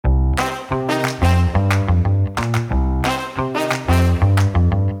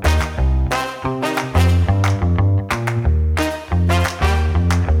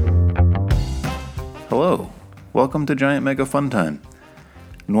welcome to Giant Mega Fun Time.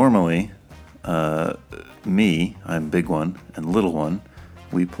 Normally, I'm Big One, and Little One,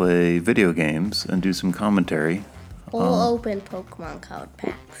 we play video games and do some commentary. Or open Pokemon card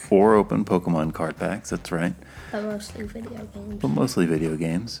packs. Or open Pokemon card packs, that's right. But mostly video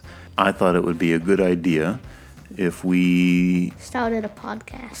games. I thought it would be a good idea if we started a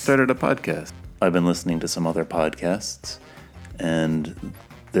podcast. I've been listening to some other podcasts, and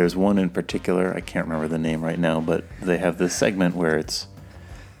there's one in particular, I can't remember the name right now, but they have this segment where it's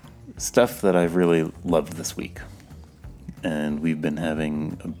stuff that I've really loved this week. And we've been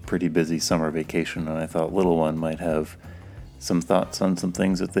having a pretty busy summer vacation, and I thought Little One might have some thoughts on some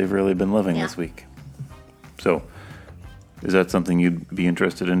things that they've really been loving this week. So, is that something you'd be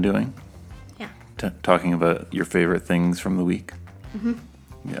interested in doing? Yeah. Talking about your favorite things from the week? Mm-hmm.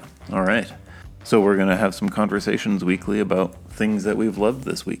 Yeah. All right. So we're going to have some conversations weekly about things that we've loved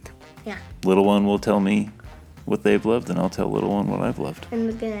this week. Yeah. Little One will tell me what they've loved, and I'll tell Little One what I've loved. And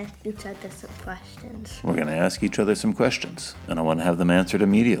we're going to ask each other some questions. We're going to ask each other some questions, and I want to have them answered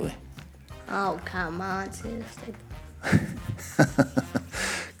immediately. Oh, come on, seriously.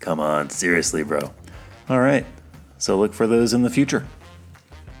 Come on, seriously, bro. All right, so look for those in the future.